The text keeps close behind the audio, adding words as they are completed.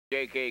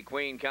JK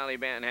Queen,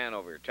 Caliban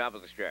Hanover, top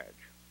of the stretch.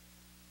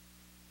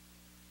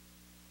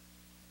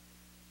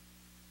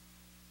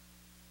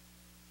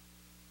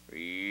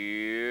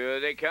 Here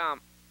they come.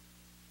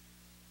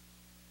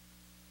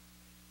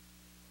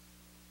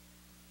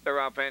 They're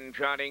up and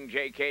trotting.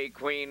 JK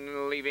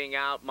Queen leaving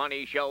out.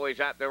 Money Show is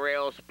at the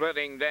rail.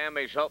 Splitting them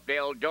is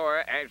Hopedale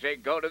Dora as they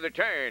go to the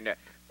turn.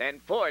 Then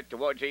fourth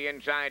towards the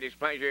inside is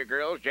Pleasure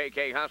Girls.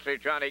 JK Hustler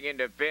trotting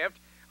into fifth.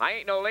 I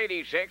Ain't No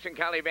Lady sixth, and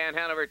Caliban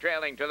Hanover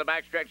trailing. To the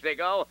backstretch they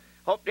go.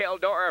 Hopedale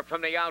Dora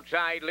from the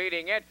outside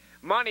leading it.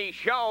 Money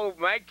Show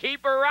might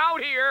keep her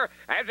out here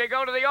as they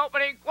go to the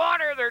opening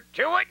quarter. They're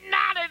to it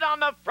knotted on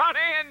the front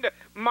end.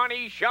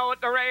 Money Show at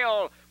the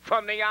rail.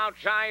 From the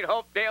outside,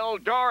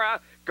 Hopedale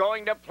Dora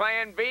going to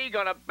Plan B,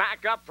 going to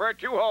back up for a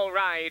two-hole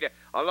ride.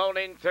 Alone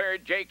in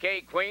third,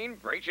 JK Queen,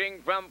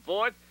 racing from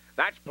fourth.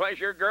 That's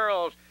Pleasure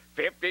Girls.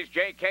 Fifth is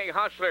JK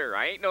Hustler.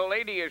 I Ain't No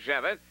Lady is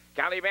seventh.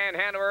 Caliban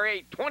Hanover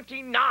 8,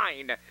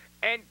 29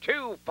 and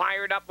 2.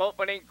 Fired up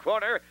opening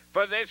quarter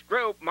for this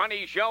group.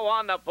 Money Show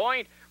on the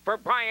point for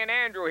Brian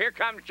Andrew. Here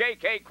comes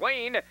JK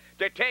Queen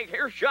to take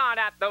her shot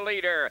at the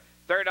leader.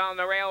 Third on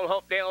the rail,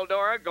 Hopedale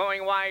Dora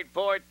going wide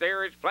fourth.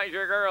 There is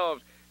Pleasure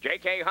Girls.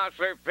 JK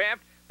Hustler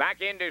fifth. Back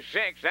into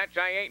sixth. That's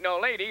I Ain't No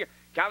Lady.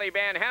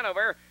 Caliban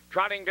Hanover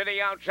trotting to the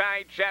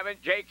outside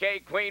seventh.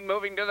 JK Queen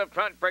moving to the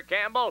front for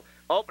Campbell.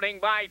 Opening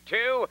by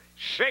 2.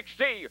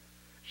 60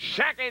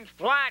 seconds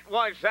flat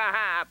was the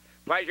half.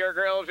 Pleasure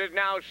Girls is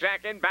now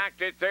second. Back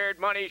to third.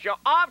 Money Show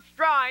off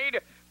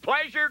stride.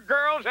 Pleasure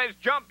Girls has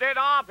jumped it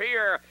off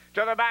here.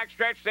 To the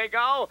backstretch they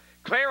go.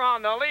 Clear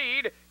on the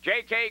lead.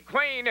 JK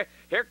Queen.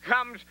 Here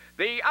comes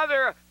the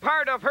other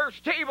part of her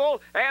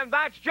stable, and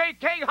that's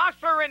JK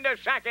Hustler into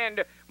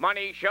second.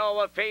 Money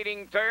Show a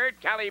fading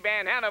third.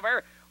 Caliban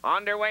Hanover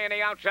underway on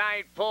the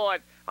outside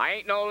fourth. I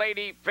Ain't No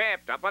Lady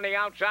fifth. Up on the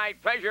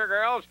outside, Pleasure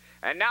Girls.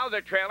 And now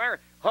the trailer,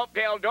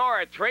 Hopedale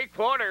Dora,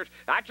 3/4.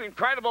 That's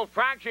incredible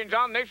fractions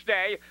on this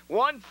day.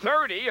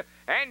 130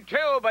 and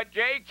 2, but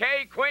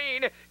JK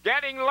Queen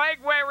getting leg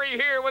weary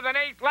here with an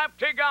 8th left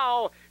to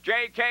go.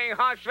 JK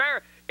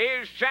Hustler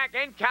is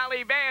second.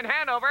 Caliban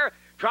Hanover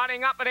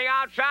trotting up on the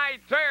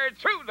outside third.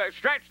 Through the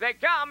stretch they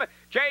come.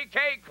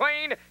 JK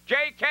Queen,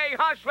 JK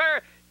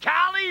Hustler,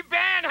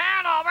 Caliban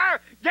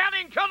Hanover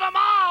getting to the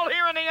mall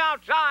here on the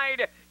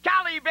outside.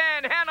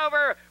 Caliban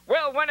Hanover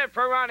will win it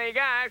for Ronnie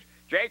Gas.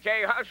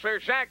 JK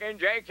Hustler second,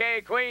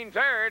 JK Queen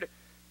third.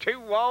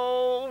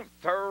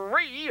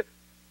 203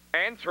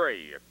 and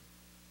 3.